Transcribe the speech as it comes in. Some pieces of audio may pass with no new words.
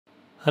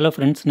Hello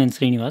friends, నేను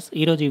శ్రీనివాస్.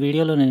 ఈరోజు ఈ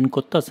వీడియోలో నేను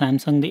కొత్త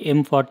సామ్సంగ్ది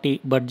M40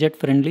 budget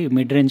friendly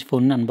mid range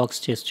ఫోన్ని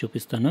అన్బాక్స్ చేసి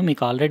చూపిస్తాను.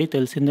 మీకు ఆల్రెడీ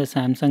తెలిసిందే,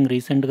 సామ్సంగ్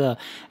రీసెంట్గా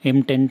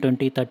M10,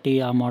 20, 30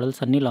 ఆ మోడల్స్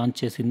అన్నీ లాంచ్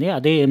చేసింది.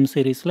 అదే M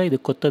సిరీస్లో ఇది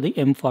కొత్తది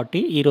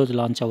M40 ఈరోజు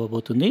లాంచ్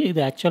అవ్వబోతుంది.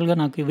 ఇది యాక్చువల్గా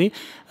నాకు ఇవి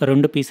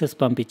 2 పీసెస్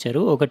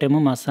పంపించారు.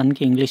 ఒకటేమో మా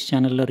సన్కి ఇంగ్లీష్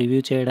ఛానల్లో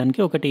రివ్యూ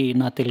చేయడానికి, ఒకటి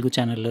నా తెలుగు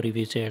ఛానల్లో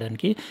రివ్యూ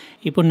చేయడానికి.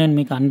 ఇప్పుడు నేను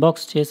మీకు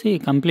అన్బాక్స్ చేసి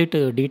కంప్లీట్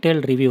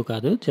డీటెయిల్డ్ రివ్యూ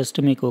కాదు,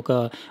 జస్ట్ మీకు ఒక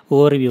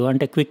ఓవర్ రివ్యూ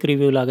అంటే క్విక్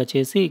రివ్యూ లాగా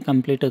చేసి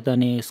కంప్లీట్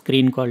దాని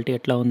స్క్రీన్ క్వాలిటీ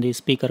ఎట్లా ఉంది,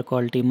 స్పీకర్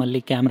క్వాలిటీ, మళ్ళీ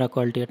కెమెరా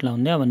క్వాలిటీ ఎట్లా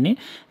ఉంది అవన్నీ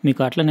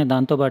మీకు అట్లనే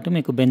దాంతోపాటు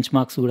మీకు బెంచ్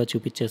మార్క్స్ కూడా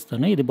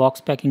చూపించేస్తాను. ఇది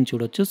బాక్స్ ప్యాకింగ్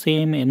చూడొచ్చు,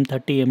 సేమ్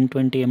M30,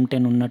 M20,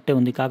 M10 ఉన్నట్టే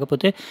ఉంది.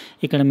 కాకపోతే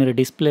ఇక్కడ మీరు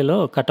డిస్ప్లేలో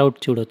కట్అవుట్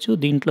చూడొచ్చు.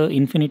 దీంట్లో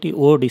ఇన్ఫినిటీ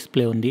ఓ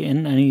డిస్ప్లే ఉంది.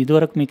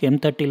 ఇదివరకు మీకు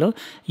M30లో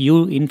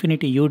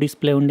ఇన్ఫినిటీ యూ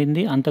డిస్ప్లే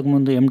ఉండింది,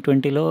 అంతకుముందు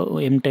M20లో,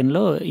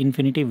 M10లో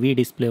ఇన్ఫినిటీ వి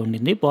డిస్ప్లే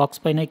ఉండింది.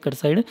 బాక్స్ పైన ఇక్కడ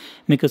సైడ్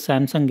మీకు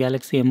సామ్సంగ్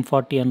గ్యాలక్సీ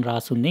M40 అని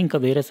రాసుంది. ఇంకా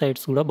వేరే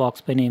సైడ్స్ కూడా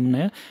బాక్స్ పైన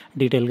ఏమున్నాయో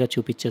డీటెయిల్గా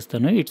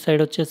చూపించేస్తాను. ఇటు సైడ్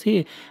వచ్చేసి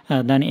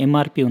దాని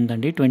MRP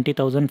ఉందండి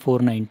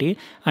 20,490.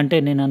 అంటే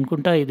నేను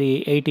అనుకుంటా ఇది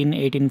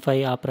 18,500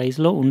 ఆ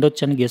ప్రైస్లో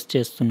ఉండొచ్చని గెస్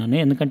చేస్తున్నాను.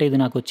 ఎందుకంటే ఇది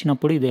నాకు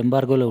వచ్చినప్పుడు ఇది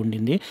ఎంబార్గోలో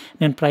ఉండింది.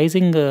 నేను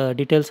ప్రైజింగ్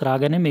డీటెయిల్స్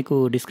రాగానే మీకు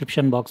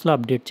డిస్క్రిప్షన్ బాక్స్లో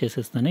అప్డేట్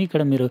చేసేస్తాను.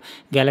 ఇక్కడ మీరు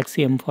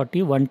గ్యాలక్సీ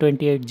M40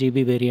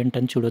 128GB వేరియంట్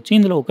అని చూడొచ్చు.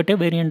 ఇందులో ఒకటే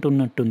వేరియంట్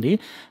ఉన్నట్టుంది.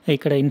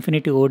 ఇక్కడ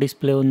ఇన్ఫినిటీ ఓ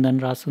డిస్ప్లే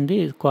ఉందని రాస్తుంది.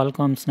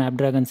 క్వాల్కామ్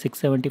స్నాప్డ్రాగన్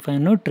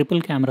 675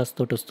 ట్రిపుల్ కెమెరాస్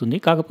తోటి వస్తుంది.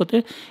 కాకపోతే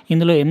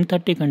ఇందులో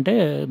M30 కంటే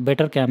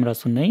బెటర్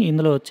కెమెరాస్ ఉన్నాయి.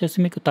 ఇందులో వచ్చేసి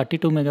మీకు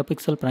 32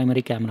 మెగాపిక్సెల్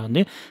ప్రైమరీ కెమెరా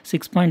ఉంది,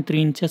 6.3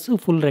 inches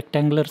full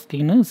rectangular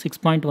screen,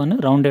 6.1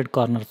 rounded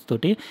corners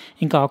తోటి,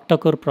 ఇంకా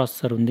ఆక్టాకోర్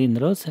ప్రాసెసర్ ఉంది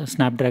ఇందులో,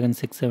 స్నాప్డ్రాగన్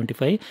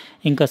 675.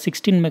 ఇంకా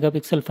 16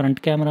 మెగాపిక్సెల్ ఫ్రంట్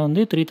కెమెరా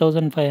ఉంది,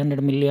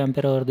 3500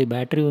 mAh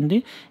బ్యాటరీ ఉంది,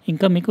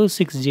 ఇంకా మీకు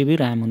 6GB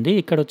ర్యామ్ ఉంది.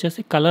 ఇక్కడ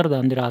వచ్చేసి కలర్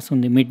దాన్ని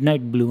రాసింది మిడ్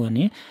నైట్ బ్లూ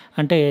అని.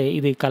 అంటే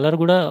ఇది కలర్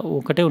కూడా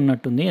ఒకటే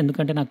ఉన్నట్టుంది,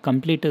 ఎందుకంటే నాకు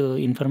కంప్లీట్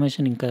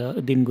ఇన్ఫర్మేషన్ ఇంకా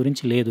దీని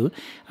గురించి లేదు.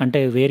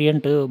 అంటే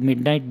వేరియంట్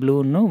మిడ్ నైట్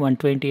బ్లూను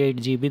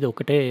 128GBది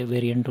ఒకటే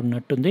వేరియంట్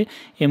ఉన్నట్టుంది.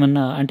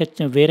 ఏమన్నా అంటే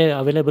వేరే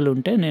అవైలబుల్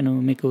ఉంటే నేను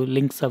మీకు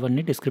లింక్స్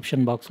అవన్నీ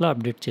డిస్క్రిప్షన్ బాక్స్లో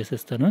అప్డేట్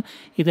చేసేస్తాను.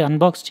 ఇది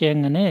అన్బాక్స్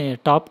చేయగానే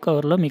టాప్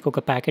కవర్లో మీకు ఒక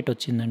ప్యాకెట్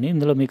వచ్చిందండి.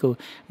 ఇందులో మీకు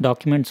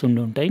డాక్యుమెంట్స్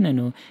ఉండి ఉంటాయి.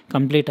 నేను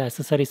కంప్లీట్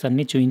యాక్సెసరీస్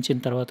అన్నీ చూపించిన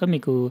తర్వాత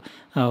మీకు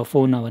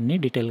ఫోన్ అవన్నీ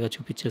డీటెయిల్గా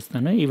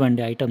చూపించేస్తాను.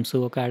 ఇవ్వండి ఐటమ్స్,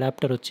 ఒక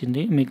అడాప్టర్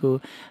వచ్చింది, మీకు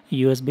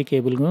USB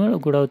కేబుల్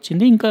కూడా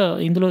వచ్చింది, ఇంకా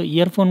ఇందులో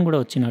ఇయర్ ఫోన్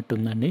కూడా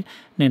వచ్చినట్టుందండి.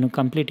 నేను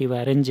కంప్లీట్ ఇవి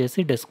అరేంజ్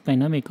చేసి డెస్క్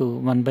పైన మీకు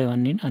 1 by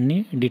 1 అన్నీ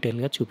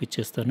డీటెయిల్గా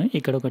చూపించేస్తాను.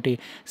 ఇక్కడ ఒకటి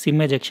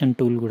సిమ్ ఎజెక్షన్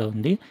టూల్ కూడా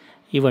ఉంది.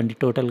 ఇవ్వండి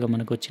టోటల్గా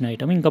మనకు వచ్చిన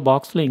ఐటమ్. ఇంకా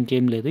బాక్స్లో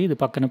ఇంకేం లేదు, ఇది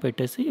పక్కన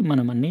పెట్టేసి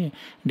మనం అన్నీ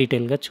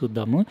డీటెయిల్గా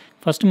చూద్దాము.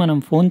 ఫస్ట్ మనం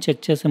ఫోన్ చెక్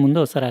చేసే ముందు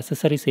ఒకసారి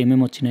యాక్సెసరీస్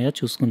ఏమేమి వచ్చినాయో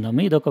చూసుకుందాము.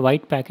 ఇది ఒక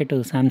వైట్ ప్యాకెట్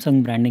సామ్సంగ్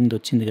బ్రాండింగ్ది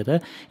వచ్చింది కదా,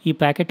 ఈ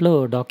ప్యాకెట్లో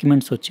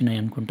డాక్యుమెంట్స్ వచ్చినాయి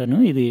అనుకుంటాను.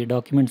 ఇది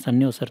డాక్యుమెంట్స్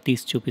అన్నీ ఒకసారి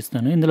తీసి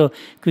చూపిస్తాను. ఇందులో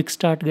quick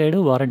start guide,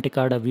 warranty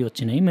card అవి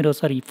వచ్చినాయి. మీరు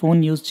ఒకసారి ఈ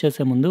ఫోన్ యూజ్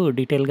చేసే ముందు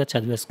డీటెయిల్గా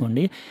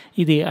చదివేసుకోండి.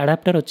 ఇది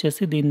అడాప్టర్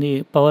వచ్చేసి దీని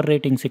పవర్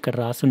రేటింగ్స్ ఇక్కడ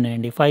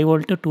రాసున్నాయండి.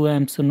 5V 2A,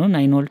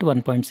 9V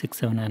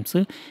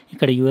 1.67A.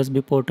 ఇక్కడ USB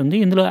పోర్ట్ ఉంది.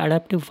 ఇందులో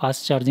అడాప్టివ్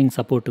ఫాస్ట్ ఛార్జింగ్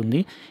సపోర్ట్ ఉంది.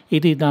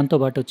 ఇది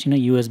దాంతోపాటు వచ్చిన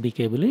USB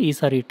కేబుల్.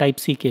 ఈసారి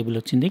Type-C కేబుల్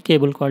వచ్చింది.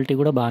 కేబుల్ క్వాలిటీ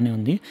కూడా బాగానే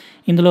ఉంది.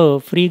 ఇందులో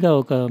ఫ్రీగా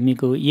ఒక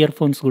మీకు ఇయర్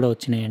ఫోన్స్ కూడా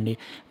వచ్చినాయండి.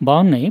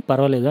 బాగున్నాయి,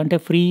 పర్వాలేదు. అంటే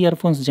ఫ్రీ ఇయర్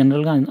ఫోన్స్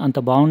జనరల్గా అంత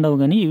బాగుండవు,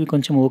 కానీ ఇవి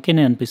కొంచెం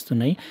ఓకేనే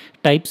అనిపిస్తున్నాయి.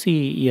 Type-C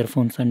ఇయర్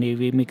ఫోన్స్ అండి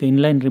ఇవి. మీకు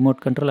ఇన్లైన్ రిమోట్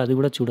కంట్రోల్ అది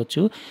కూడా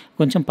చూడొచ్చు.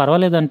 కొంచెం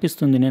పర్వాలేదు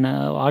అనిపిస్తుంది. నేను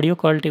ఆడియో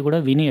క్వాలిటీ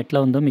కూడా విని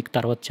ఎట్లా ఉందో మీకు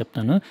తర్వాత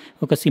చెప్తాను.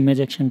 ఒక సిమ్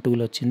ఎజెక్షన్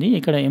టూల్ వచ్చింది.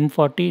 ఇక్కడ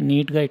M40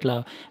 నీట్గా ఇట్లా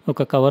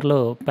ఒక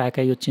కవర్లో ప్యాక్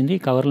అయ్యి వచ్చింది.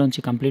 కవర్లో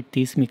కంప్లీట్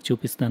తీసి మీకు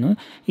చూపిస్తాను.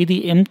 ఇది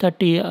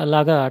M30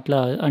 లాగా అట్లా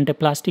అంటే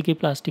ప్లాస్టిక్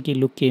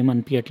లుక్ ఏం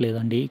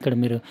అనిపించట్లేదండి. ఇక్కడ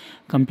మీరు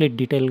కంప్లీట్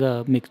డీటెయిల్గా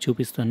మీకు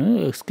చూపిస్తాను.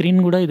 స్క్రీన్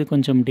కూడా ఇది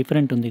కొంచెం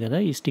డిఫరెంట్ ఉంది కదా,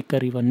 ఈ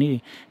స్టిక్కర్ ఇవన్నీ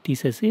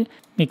తీసేసి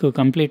మీకు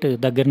కంప్లీట్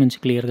దగ్గర నుంచి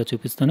క్లియర్గా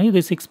చూపిస్తాను.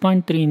 ఇది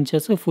 6.3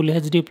 inches full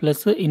HD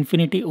plus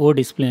infinity ఓ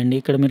డిస్ప్లే అండి.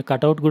 ఇక్కడ మీరు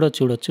కట్అవుట్ కూడా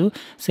చూడొచ్చు.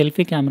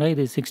 సెల్ఫీ కెమెరా,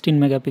 ఇది 16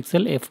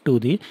 మెగాపిక్సెల్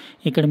f2ది.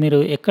 ఇక్కడ మీరు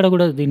ఎక్కడ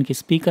కూడా దీనికి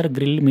స్పీకర్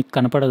గ్రిల్ మీకు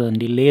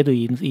కనపడదండి, లేదు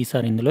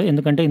ఈసారి ఇందులో.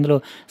 ఎందుకంటే ఇందులో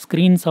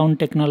స్క్రీన్ సౌండ్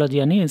టెక్నాలజీ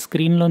అని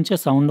స్క్రీన్లోంచే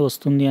సౌండ్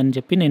వస్తుంది అని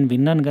చెప్పి నేను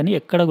విన్నాను, కానీ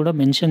ఎక్కడ కూడా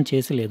మెన్షన్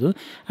చేసి లేదు.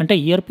 అంటే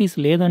ఇయర్ పీస్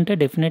లేదంటే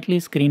డెఫినెట్లీ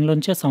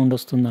స్క్రీన్లోంచే సౌండ్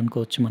వస్తుంది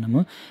అనుకోవచ్చు మనము.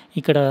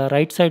 ఇక్కడ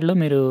రైట్ సైడ్లో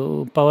మీరు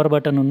పవర్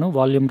బటన్ ఉన్న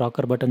వాల్యూమ్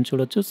రాకర్ బటన్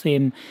చూడొచ్చు.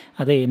 సేమ్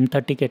అదే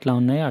M30కి ఎట్లా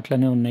ఉన్నాయో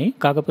అట్లనే ఉన్నాయి.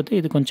 కాకపోతే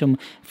ఇది కొంచెం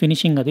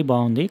ఫినిషింగ్ అది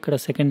బాగుంది. ఇక్కడ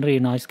సెకండరీ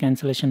నాయిస్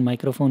క్యాన్సిలేషన్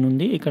మైక్రోఫోన్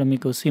ఉంది. ఇక్కడ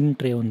మీకు సిమ్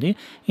ట్రే ఉంది.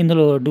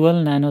 ఇందులో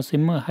dual nano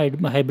SIM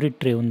hybrid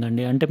tray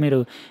ఉందండి. అంటే మీరు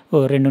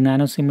 2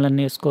 నానో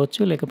సిమ్లన్నీ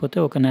వేసుకోవచ్చు, లేకపోతే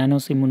ఒక నానో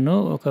సిమ్ను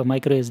ఒక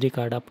micro SD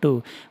card up to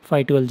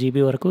 512GB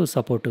వరకు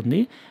సపోర్ట్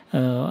ఉంది.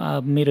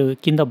 మీరు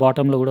కింద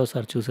బాటంలో కూడా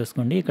ఒకసారి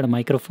చూసేసుకోండి. ఇక్కడ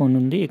మైక్రోఫోన్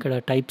ఉంది, ఇక్కడ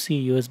Type-C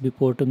USB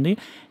పోర్ట్ ఉంది.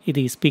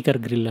 ఇది స్పీకర్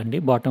గ్రిల్ అండి,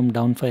 బాటమ్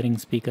డౌన్ ఫైరింగ్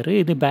స్పీకర్.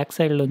 ఇది బ్యాక్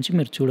సైడ్లోంచి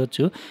మీరు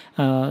చూడొచ్చు.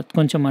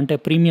 కొంచెం అంటే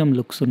ప్రీమియం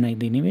లుక్స్ ఉన్నాయి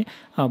దీనివి.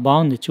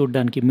 బాగుంది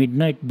చూడడానికి. మిడ్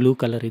నైట్ బ్లూ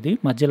కలర్, ఇది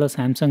మధ్యలో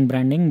సామ్సంగ్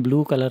బ్రాండింగ్ బ్లూ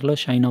కలర్లో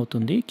షైన్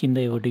అవుతుంది. కింద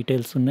ఏవో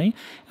డీటెయిల్స్ ఉన్నాయి.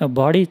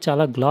 బాడీ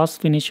చాలా గ్లాస్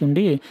ఫినిష్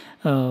ఉండి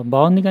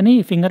బాగుంది, కానీ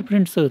ఫింగర్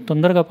ప్రింట్స్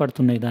తొందరగా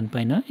పడుతున్నాయి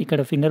దానిపైన.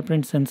 ఇక్కడ ఫింగర్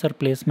ప్రింట్ సెన్సర్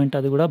ప్లేస్మెంట్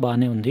అది కూడా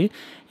బాగానే ఉంది.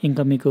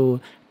 ఇంకా మీకు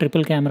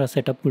ట్రిపుల్ కెమెరా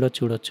సెటప్ కూడా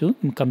చూడొచ్చు.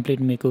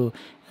 కంప్లీట్ మీకు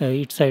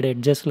ఇటు సైడ్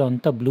ఎడ్జెస్‌లో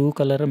అంతా బ్లూ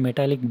కలర్,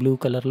 మెటాలిక్ బ్లూ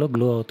కలర్‌లో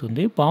గ్లో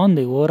అవుతుంది.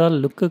 బావుంది. ఓవరాల్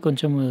లుక్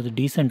కొంచెం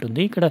డీసెంట్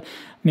ఉంది. ఇక్కడ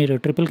మీరు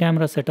ట్రిపుల్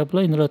కెమెరా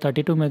సెటప్‌లో ఇందులో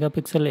 32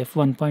 megapixel F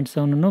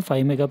 1.7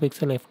 5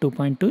 megapixel F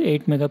 2.2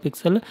 8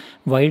 megapixel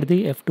వైడ్‌ది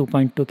F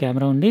 2.2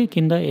 camera ఉంది.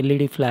 కింద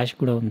ఎల్ఈడీ ఫ్లాష్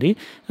కూడా ఉంది.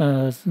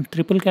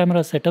 ట్రిపుల్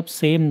కెమెరా సెటప్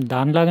సేమ్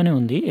దానిలాగానే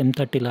ఉంది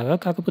M30 లాగా.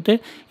 కాకపోతే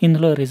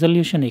ఇందులో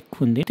రిజల్యూషన్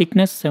ఎక్కువుంది.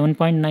 థిక్‌నెస్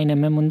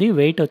 7.9 ఉంది.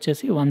 వెయిట్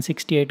వచ్చేసి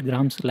 168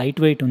 గ్రామ్స్ లైట్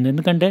వెయిట్ ఉంది.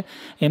 ఎందుకంటే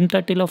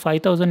M30లో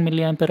 5000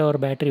 మిల్లీ ఆంపియర్ అవర్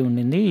బ్యాటరీ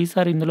ఉండింది.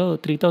 ఈసారి ఇందులో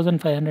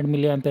 3500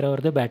 మిల్లీ ఆంపియర్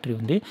అవర్‌దే బ్యాటరీ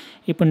ఉంది.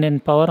 ఇప్పుడు నేను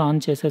పవర్ ఆన్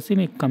చేసేసి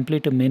మీకు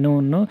కంప్లీట్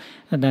మెనూను,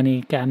 దాని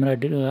కెమెరా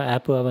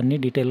యాప్ అవన్నీ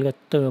డీటెయిల్‌గా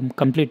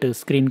కంప్లీట్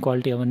స్క్రీన్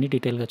క్వాలిటీ అవన్నీ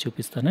డీటెయిల్‌గా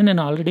చూపిస్తాను.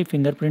 నేను already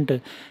finger print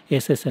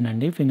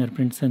ఏసేసానండి. Finger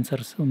print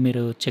sensors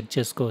మీరు చెక్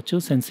చేసుకోవచ్చు.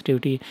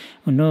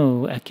 సెన్సిటివిటీను,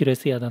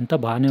 యాక్యురసీ అదంతా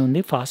బాగానే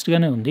ఉంది.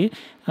 ఫాస్ట్‌గానే ఉంది.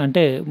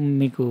 అంటే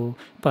మీకు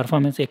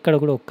పర్ఫార్మెన్స్ ఎక్కడ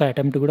కూడా ఒక్క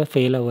అటెంప్ట్ కూడా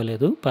ఫెయిల్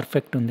అవ్వలేదు.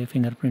 పర్ఫెక్ట్ ఉంది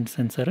ఫింగర్ ప్రింట్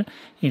సెన్సార్.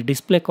 ఈ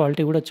డిస్‌ప్లే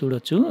క్వాలిటీ కూడా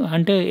చూడొచ్చు.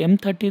 అంటే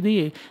M30ది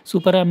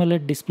సూపర్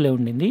అమోలెడ్ డిస్‌ప్లే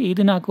ఉండింది.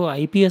 ఇది నాకు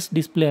ఐపీఎస్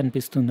డిస్‌ప్లే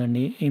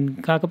అనిపిస్తుందండి.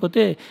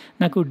 కాకపోతే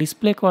నాకు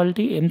డిస్‌ప్లే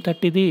క్వాలిటీ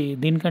M30ది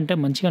దీనికంటే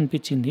మంచిగా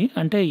అనిపించింది.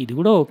 అంటే ఇది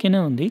కూడా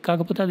ఓకేనే ఉంది.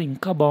 కాకపోతే అది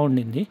ఇంకా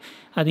బాగుండింది.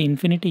 అది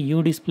ఇన్ఫినిటీ యూ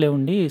డిస్‌ప్లే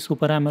ఉండి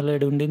సూపర్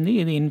అమోలెడ్ ఉండింది.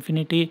 ఇది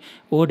ఇన్ఫినిటీ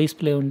ఓ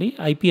డిస్‌ప్లే ఉండి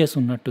ఐపీఎస్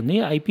ఉన్నట్టుంది.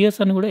 ఐపీఎస్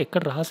అని కూడా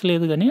ఎక్కడ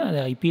రాసలేదు గానీ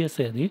అది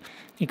ఐపీఎస్సే అది.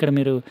 ఇక్కడ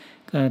మీరు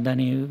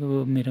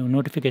మీరు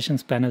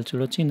నోటిఫికేషన్స్ ప్యానెల్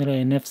చూడొచ్చు. ఇందులో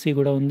ఎన్ఎఫ్‌సి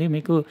కూడా ఉంది.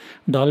 మీకు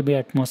డాల్బీ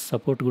అట్మాస్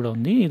సపోర్ట్ కూడా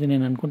ఉంది. ఇది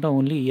నేను అనుకుంటా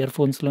ఓన్లీ ఇయర్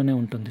ఫోన్స్‌లోనే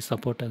ఉంటుంది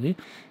సపోర్ట్ అది.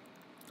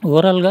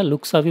 ఓవరాల్‌గా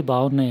లుక్స్ అవి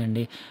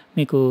బాగున్నాయండి.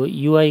 మీకు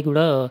యూఐ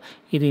కూడా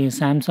ఇది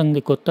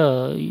సామ్‌సంగ్‌ది కొత్త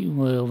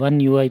వన్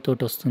యూఐ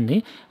తోటొస్తుంది.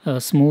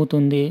 స్మూత్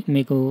ఉంది.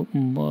 మీకు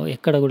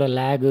ఎక్కడ కూడా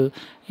ల్యాగ్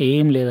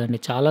ఏం లేదండి.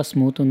 చాలా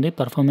స్మూత్ ఉంది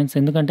పర్ఫార్మెన్స్.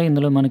 ఎందుకంటే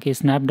ఇందులో మనకి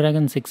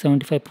స్నాప్‌డ్రాగన్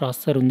 675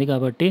 ప్రాసెసర్ ఉంది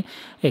కాబట్టి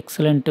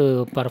ఎక్సలెంట్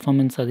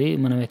పర్ఫార్మెన్స్ అది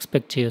మనం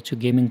ఎక్స్‌పెక్ట్ చేయొచ్చు.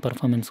 గేమింగ్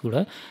పర్ఫార్మెన్స్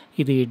కూడా.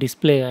 ఇది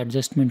డిస్‌ప్లే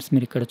అడ్జస్ట్‌మెంట్స్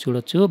మీరు ఇక్కడ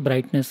చూడొచ్చు.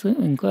 బ్రైట్‌నెస్,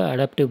 ఇంకా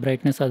అడాప్టివ్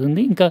బ్రైట్‌నెస్ అది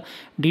ఉంది. ఇంకా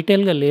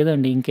డీటెయిల్‌గా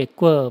లేదండి.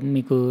 ఇంకెక్కువ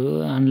మీకు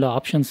అందులో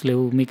ఆప్షన్స్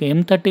లేవు. మీకు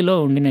M30లో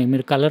ఉండినాయి.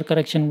 మీరు కలర్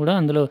కరెక్షన్ కూడా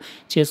అందులో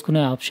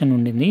చేసుకునే ఆప్షన్ ఉండింది.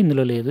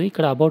 ఇందులో లేదు.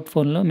 ఇక్కడ అబౌట్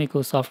ఫోన్‌లో మీకు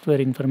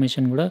సాఫ్ట్‌వేర్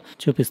ఇన్ఫర్మేషన్ కూడా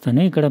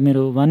చూపిస్తాను. ఇక్కడ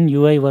మీరు వన్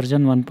యూఐ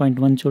వర్జన్ 1.1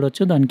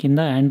 చూడొచ్చు. దాని కింద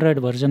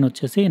ఆండ్రాయిడ్ వర్జన్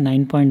వచ్చేసి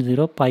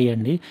 9.0 పై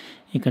అండి.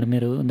 ఇక్కడ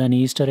మీరు దాని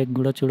ఈస్టర్ ఎగ్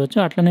కూడా చూడొచ్చు.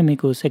 అట్లనే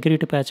మీకు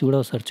సెక్యూరిటీ ప్యాచ్ కూడా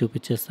ఒకసారి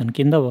చూపించేస్తాను.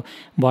 కింద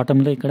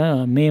బాటమ్‌లో ఇక్కడ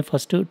మే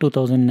 1,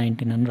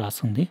 2019 అని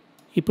రాసుంది.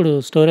 ఇప్పుడు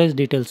స్టోరేజ్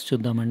డీటెయిల్స్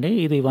చూద్దామండి.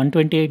 ఇది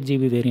 128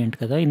 జీబీ వేరియంట్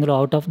కదా! ఇందులో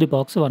out of the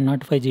box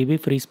 105 GB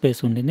free space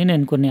ఉండింది.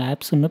 నేను కొన్ని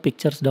యాప్స్‌ను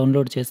పిక్చర్స్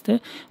డౌన్‌లోడ్ చేస్తే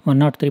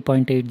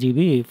 103.8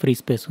 జీబీ ఫ్రీ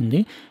స్పేస్ ఉంది.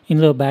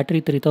 ఇందులో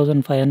బ్యాటరీ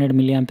 3500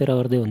 మిల్లీ ఆంపియర్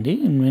అవర్‌దే ఉంది.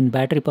 నేను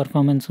బ్యాటరీ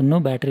పర్ఫార్మెన్స్‌ను,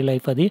 బ్యాటరీ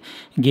లైఫ్ అది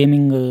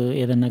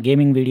ఏదన్నా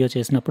గేమింగ్ వీడియో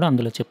చేసినప్పుడు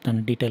అందులో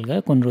చెప్తాను డీటెయిల్‌గా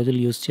కొన్ని రోజులు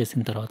యూజ్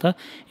చేసిన తర్వాత.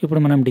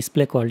 ఇప్పుడు మనం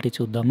డిస్‌ప్లే క్వాలిటీ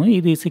చూద్దాము.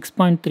 ఇది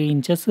 6.3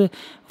 inches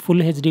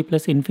full HD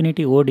plus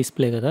infinity ఓ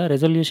డిస్‌ప్లే కదా!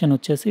 రెజల్యూషన్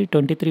వచ్చేసి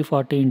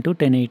 2340 x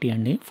 1080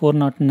 అండి.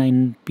 409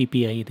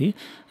 పీపీఐ ఇది.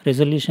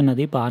 రెజల్యూషన్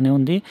అది బాగానే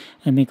ఉంది.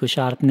 మీకు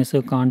sharpness,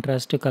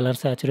 contrast, colour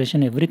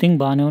saturation everything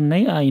బాగానే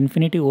ఉన్నాయి. ఆ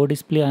ఇన్ఫినిటీ ఓ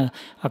డిస్‌ప్లే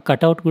ఆ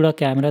కటౌట్ కూడా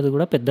కెమెరాది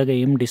కూడా పెద్దగా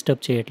ఏం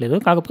డిస్టర్బ్ చేయట్లేదు.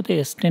 కాకపోతే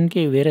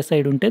S10కి వేరే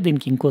సైడ్ ఉంటే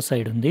దీనికి ఇంకో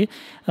సైడ్ ఉంది.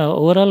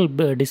 ఓవరాల్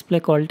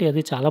డిస్‌ప్లే క్వాలిటీ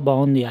అది చాలా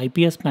బాగుంది.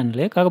 ఐపీఎస్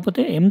ప్యానెలే.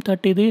 కాకపోతే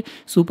M30ది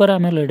సూపర్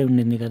అమోలెడ్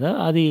ఉండింది కదా!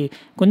 అది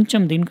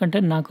కొంచెం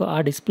దీనికంటే నాకు ఆ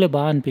డిస్‌ప్లే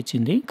బాగా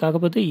అనిపించింది.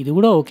 కాకపోతే ఇది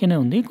కూడా ఓకేనే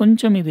ఉంది.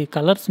 కొంచెం ఇది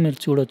కలర్స్ మీరు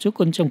చూడొచ్చు.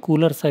 కొంచెం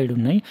కూలర్ సైడ్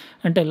ఉన్నాయి.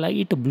 అంటే లైట్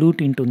బ్లూ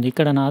టింట్ ఉంది.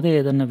 ఇక్కడ నాదే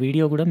ఏదన్నా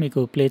వీడియో కూడా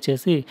మీకు ప్లే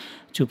చేసి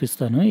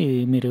చూపిస్తాను. ఇది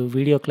మీరు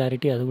వీడియో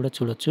క్లారిటీ అది కూడా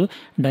చూడొచ్చు.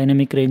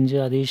 డైనమిక్ రేంజ్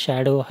అది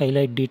షాడో,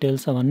 హైలైట్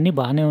డీటెయిల్స్ అవన్నీ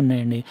బాగానే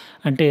ఉన్నాయండి.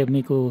 అంటే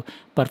మీకు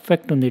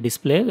పర్ఫెక్ట్ ఉంది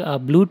డిస్‌ప్లే.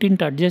 ఆ బ్లూ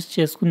టింట్ అడ్జస్ట్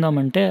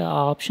చేసుకుందామంటే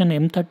ఆ ఆప్షన్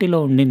M30లో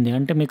ఉండింది.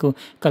 అంటే మీకు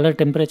కలర్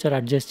టెంపరేచర్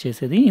అడ్జస్ట్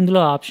చేసేది.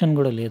 ఇందులో ఆప్షన్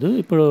కూడా లేదు.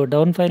 ఇప్పుడు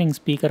డౌన్ ఫైరింగ్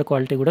స్పీకర్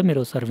క్వాలిటీ కూడా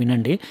మీరు ఒకసారి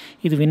వినండి.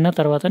 ఇది విన్న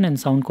తర్వాత నేను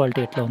సౌండ్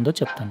క్వాలిటీ ఎట్లా ఉందో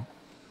చెప్తాను.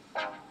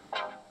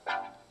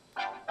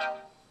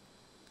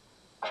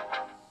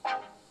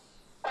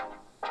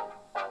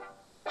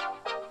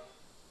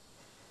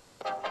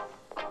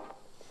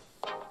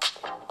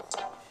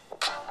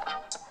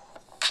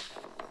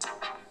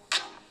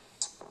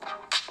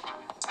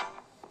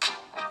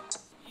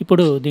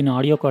 ఇప్పుడు దీని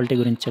ఆడియో క్వాలిటీ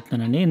గురించి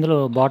చెప్తానండి. ఇందులో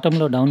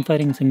బాటమ్‌లో డౌన్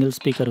ఫైరింగ్ సింగిల్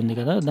స్పీకర్ ఉంది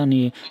కదా! దాని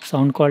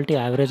సౌండ్ క్వాలిటీ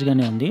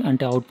యావరేజ్‌గానే ఉంది.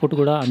 అంటే అవుట్‌పుట్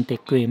కూడా అంత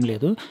ఎక్కువ ఏం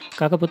లేదు.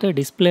 కాకపోతే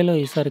డిస్‌ప్లేలో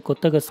ఈసారి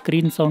కొత్తగా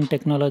స్క్రీన్ సౌండ్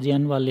టెక్నాలజీ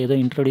అని వాళ్ళు ఏదో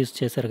ఇంట్రొడ్యూస్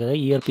చేశారు కదా!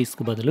 ఇయర్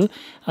పీస్‌కి బదులు.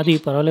 అది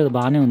పర్వాలేదు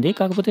బానే ఉంది.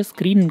 కాకపోతే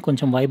స్క్రీన్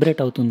కొంచెం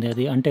వైబ్రేట్ అవుతుంది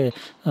అది. అంటే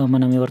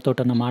మనం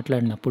ఎవరితోటన్నా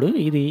మాట్లాడినప్పుడు.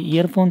 ఇది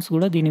ఇయర్ ఫోన్స్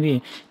కూడా దీనివి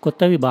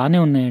కొత్తవి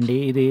బానే ఉన్నాయండి.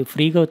 ఇది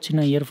ఫ్రీగా వచ్చిన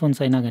ఇయర్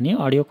ఫోన్స్ అయినా గానీ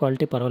ఆడియో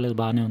క్వాలిటీ పర్వాలేదు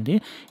బానే ఉంది.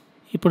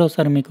 ఇప్పుడు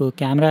ఒకసారి మీకు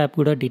కెమెరా యాప్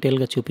కూడా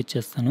డీటెయిల్‌గా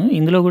చూపిచ్చేస్తాను.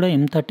 ఇందులో కూడా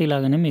M30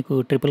 లాగానే మీకు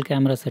ట్రిపుల్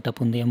కెమెరా సెటప్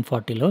ఉంది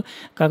M40లో.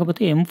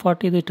 కాకపోతే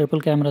M40ది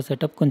ట్రిపుల్ కెమెరా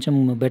సెటప్ కొంచెం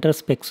బెటర్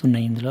స్పెక్స్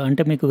ఉన్నాయి ఇందులో.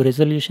 అంటే మీకు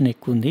resolution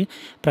ఎక్కువుంది.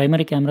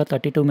 Primary camera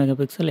 32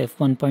 megapixel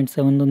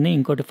f1.7 ఉంది.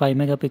 ఇంకోటి 5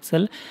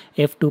 మెగాపిక్సెల్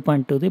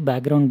f2.2ది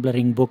బ్యాక్‌గ్రౌండ్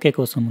బ్లరింగ్ బొకే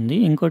కోసం ఉంది.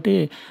 ఇంకోటి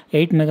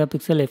 8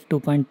 మెగాపిక్సెల్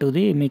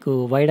f2.2ది మీకు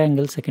వైడ్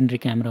యాంగిల్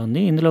సెకండరీ కెమెరా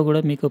ఉంది. ఇందులో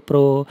కూడా మీకు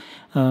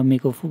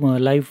మీకు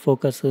live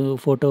focus,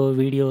 photo,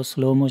 video,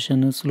 slow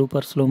motion,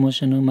 super slow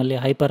motion, మళ్ళీ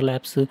హైపర్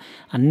ల్యాప్స్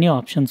అన్ని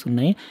ఆప్షన్స్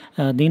ఉన్నాయి.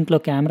 దీంట్లో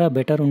కెమెరా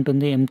బెటర్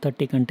ఉంటుంది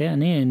M30 కంటే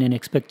అని నేను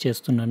ఎక్స్‌పెక్ట్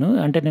చేస్తున్నాను.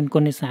 అంటే నేను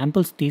కొన్ని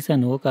శాంపిల్స్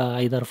తీశాను. ఒక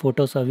 5, 6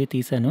 ఫోటోస్ అవి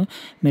తీశాను.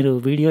 మీరు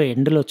వీడియో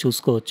ఎండ్‌లో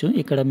చూసుకోవచ్చు.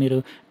 ఇక్కడ మీరు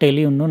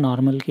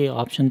నార్మల్‌కి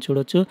ఆప్షన్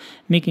చూడొచ్చు.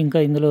 మీకు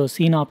ఇంకా ఇందులో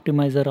సీన్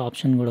ఆప్టిమైజర్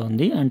ఆప్షన్ కూడా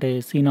ఉంది. అంటే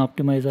సీన్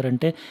ఆప్టిమైజర్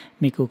అంటే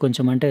మీకు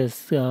కొంచెం అంటే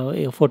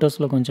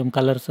ఫోటోస్‌లో కొంచెం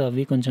కలర్స్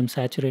అవి కొంచెం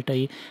సాచురేట్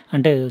అయ్యి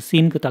అంటే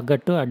సీన్‌కి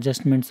తగ్గట్టు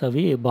అడ్జస్ట్‌మెంట్స్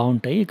అవి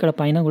బావుంటాయి. ఇక్కడ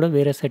పైన కూడా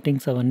వేరే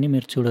సెట్టింగ్స్ అవన్నీ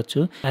మీరు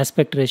చూడొచ్చు.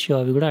 యాస్పెక్ట్ రేషియో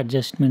అవి కూడా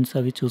అడ్జస్ట్‌మెంట్స్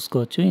అవి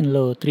చూసుకోవచ్చు.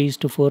 ఇందులో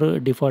 3:4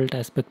 డిఫాల్ట్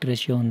యాస్పెక్ట్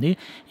రేషియో ఉంది.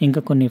 ఇంకా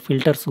కొన్ని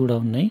ఫిల్టర్స్ కూడా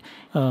ఉన్నాయి.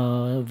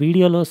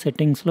 వీడియోలో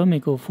సెట్టింగ్స్‌లో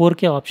మీకు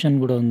 4K ఆప్షన్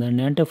కూడా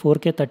ఉందండి. అంటే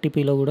 4K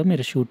 30pలో కూడా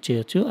మీరు షూట్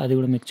చేయొచ్చు. అది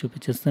కూడా మీకు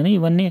చూపిచ్చేస్తాను.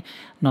 ఇవన్నీ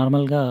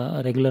నార్మల్‌గా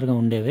రెగ్యులర్‌గా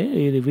ఉండేవే.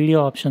 ఇది వీడియో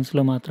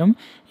ఆప్షన్స్‌లో మాత్రం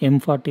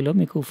M40లో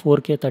మీకు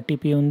 4K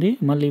 30p ఉంది.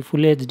 మళ్ళీ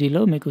ఫుల్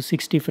హెచ్‌డీలో మీకు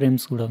 60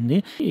 ఫ్రేమ్స్ కూడా ఉంది.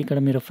 ఇక్కడ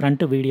మీరు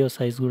ఫ్రంట్ వీడియో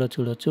సైజ్ కూడా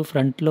చూడొచ్చు.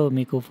 ఫ్రంట్‌లో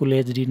మీకు ఫుల్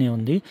హెచ్‌డీనే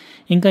ఉంది.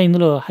 ఇంకా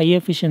ఇందులో హై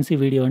ఎఫిషియన్సీ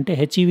వీడియో అంటే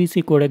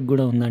హెచ్ఈవీసీ కోడెక్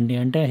కూడా ఉందండి.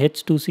 అంటే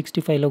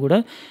H265లో కూడా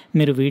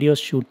మీరు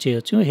వీడియోస్ షూట్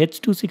చేయొచ్చు.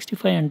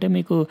 H265 అంటే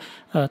మీకు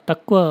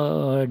తక్కువ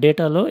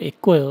డేటాలో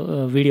ఎక్కువ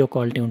వీడియో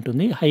క్వాలిటీ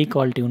ఉంటుంది. హై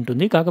క్వాలిటీ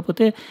ఉంటుంది.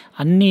 కాకపోతే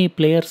అన్ని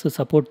ప్లేయర్స్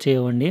సపోర్ట్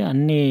చేయవండి.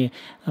 అన్నీ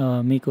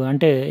మీకు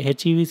అంటే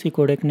హెచ్ఈవీసీ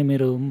కోడెక్‌ని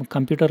మీరు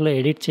కంప్యూటర్‌లో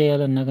ఎడిట్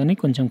చేయాలన్నా గానీ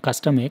కొంచెం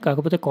కష్టమే.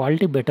 కాకపోతే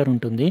క్వాలిటీ బెటర్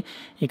ఉంటుంది.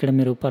 ఇక్కడ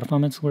మీరు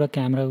పర్ఫార్మెన్స్ కూడా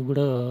కెమెరా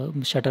కూడా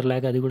షటర్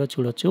ల్యాగ్ అది కూడా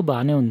చూడొచ్చు.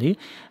 బానే ఉంది.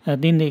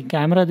 దీన్ని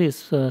కెమెరాది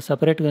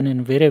సెపరేట్‌గా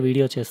నేను వేరే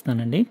వీడియో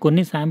చేస్తానండి.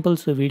 కొన్ని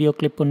శాంపిల్స్ వీడియో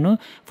క్లిప్పును,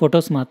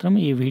 ఫోటోస్ మాత్రం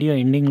ఈ వీడియో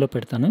ఎండింగ్‌లో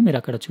పెడతాను. మీరు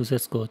అక్కడ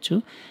చూసేసుకోవచ్చు.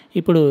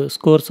 ఇప్పుడు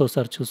స్కోర్స్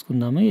ఒకసారి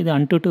చూసుకుందాము. ఇది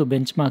AnTuTu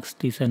బెంచ్ మార్క్స్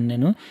తీశాను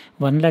నేను.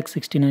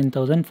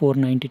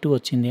 1,69,492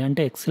 వచ్చింది.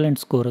 అంటే ఎక్సలెంట్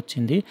స్కోర్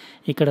వచ్చింది.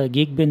 ఇక్కడ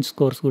గీక్ బెంచ్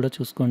స్కోర్స్ కూడా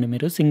చూసుకోండి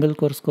మీరు. Single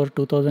core score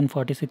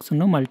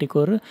 2046 multi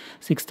core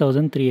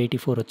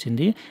 6384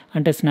 వచ్చింది.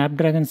 అంటే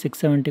స్నాప్‌డ్రాగన్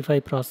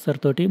 675 ప్రాసెసర్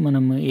తోటి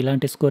మనం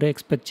ఇలాంటి స్కోరే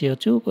ఎక్స్‌పెక్ట్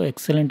చేయొచ్చు.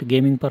 ఎక్సలెంట్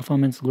గేమింగ్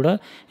పర్ఫార్మెన్స్ కూడా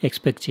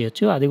ఎక్స్‌పెక్ట్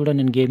చేయొచ్చు. అది కూడా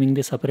నేను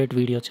గేమింగ్‌ది సెపరేట్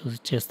వీడియో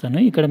చేస్తాను.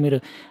 ఇక్కడ మీరు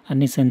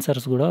అన్ని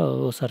సెన్సార్స్ కూడా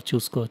ఒకసారి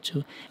చూసుకోవచ్చు.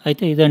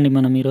 అయితే ఇదండి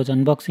మనం ఈరోజు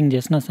అన్బాక్సింగ్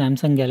చేసిన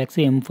సామ్సంగ్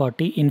గెలాక్సీ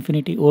M40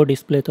 ఇన్ఫినిటీ ఓ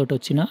డిస్‌ప్లే తోటి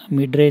వచ్చిన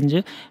mid range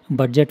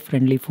budget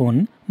friendly phone.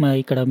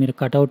 ఇక్కడ మీరు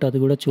కటౌట్ అది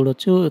కూడా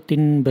చూడొచ్చు.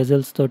 థిన్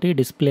బెజల్స్ తోటి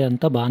డిస్‌ప్లే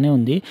అంతా బానే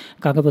ఉంది.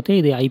 కాకపోతే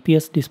ఇది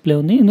ఐపీఎస్ డిస్‌ప్లే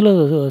ఉంది. ఇందులో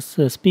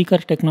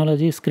speaker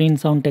technology, screen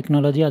sound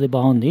technology అది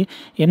బావుంది.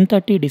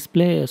 M30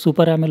 డిస్‌ప్లే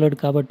సూపర్ అమోలెడ్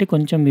కాబట్టి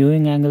కొంచెం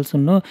వ్యూయింగ్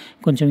యాంగిల్స్‌ను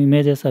కొంచెం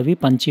ఇమేజెస్ అవి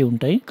పంచి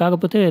ఉంటాయి.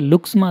 కాకపోతే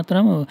లుక్స్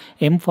మాత్రం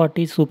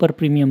M40 సూపర్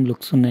ప్రీమియం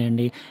లుక్స్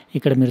ఉన్నాయండి.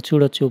 ఇక్కడ మీరు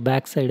చూడొచ్చు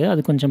బ్యాక్ సైడ్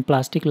అది కొంచెం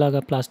ప్లాస్టిక్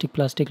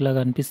లాగా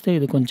అనిపిస్తే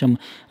ఇది కొంచెం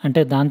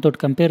అంటే దాంతోటి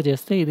కంపేర్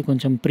చేస్తే ఇది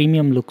కొంచెం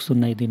ప్రీమియం లుక్స్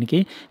ఉన్నాయి దీనికి.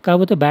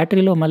 కాకపోతే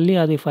బ్యాటరీలో మళ్ళీ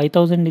అది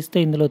 5000 ఇస్తే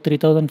ఇందులో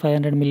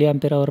 3500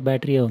 mAh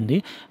బ్యాటరీయే ఉంది.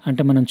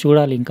 అంటే మనం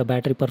చూడాలి ఇంకా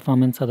బ్యాటరీ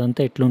పర్ఫార్మెన్స్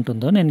అదంతా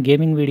ఎట్లుంటుందో. నేను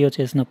గేమింగ్ వీడియో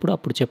చేసినప్పుడు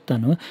అప్పుడు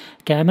చెప్తాను.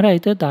 కెమెరా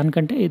అయితే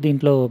దానికంటే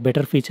దీంట్లో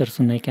బెటర్ ఫీచర్స్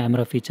ఉన్నాయి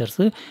కెమెరా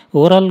ఫీచర్స్.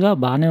 ఓవరాల్‌గా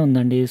బానే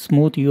ఉందండి.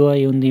 స్మూత్ యూఐ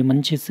ఉంది.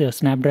 మంచి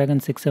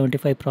స్నాప్‌డ్రాగన్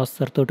 675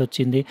 ప్రాసెసర్ తోటి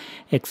వచ్చింది.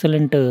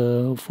 ఎక్సలెంట్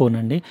ఫోన్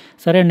అండి.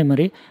 సరే అండి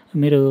మరి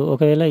మీరు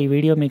ఒకవేళ ఈ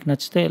వీడియో మీకు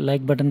నచ్చితే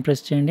లైక్ బటన్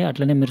ప్రెస్ చేయండి.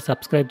 అట్లనే మీరు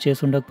సబ్స్క్రైబ్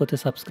చేసి ఉండకపోతే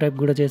సబ్స్క్రైబ్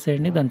కూడా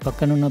చేసేయండి. దాని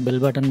పక్కన ఉన్న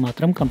బెల్ బటన్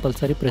మాత్రం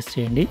కంపల్సరీ ప్రెస్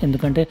చేయండి.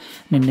 ఎందుకంటే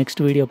నేను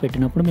నెక్స్ట్ వీడియో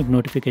పెట్టినప్పుడు మీకు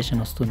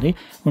నోటిఫికేషన్ వస్తుంది.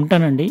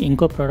 ఉంటానండి.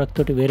 ఇంకో ప్రోడక్ట్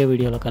తోటి వేరే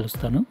వీడియోలో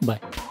కలుస్తాను.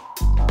 బాయ్.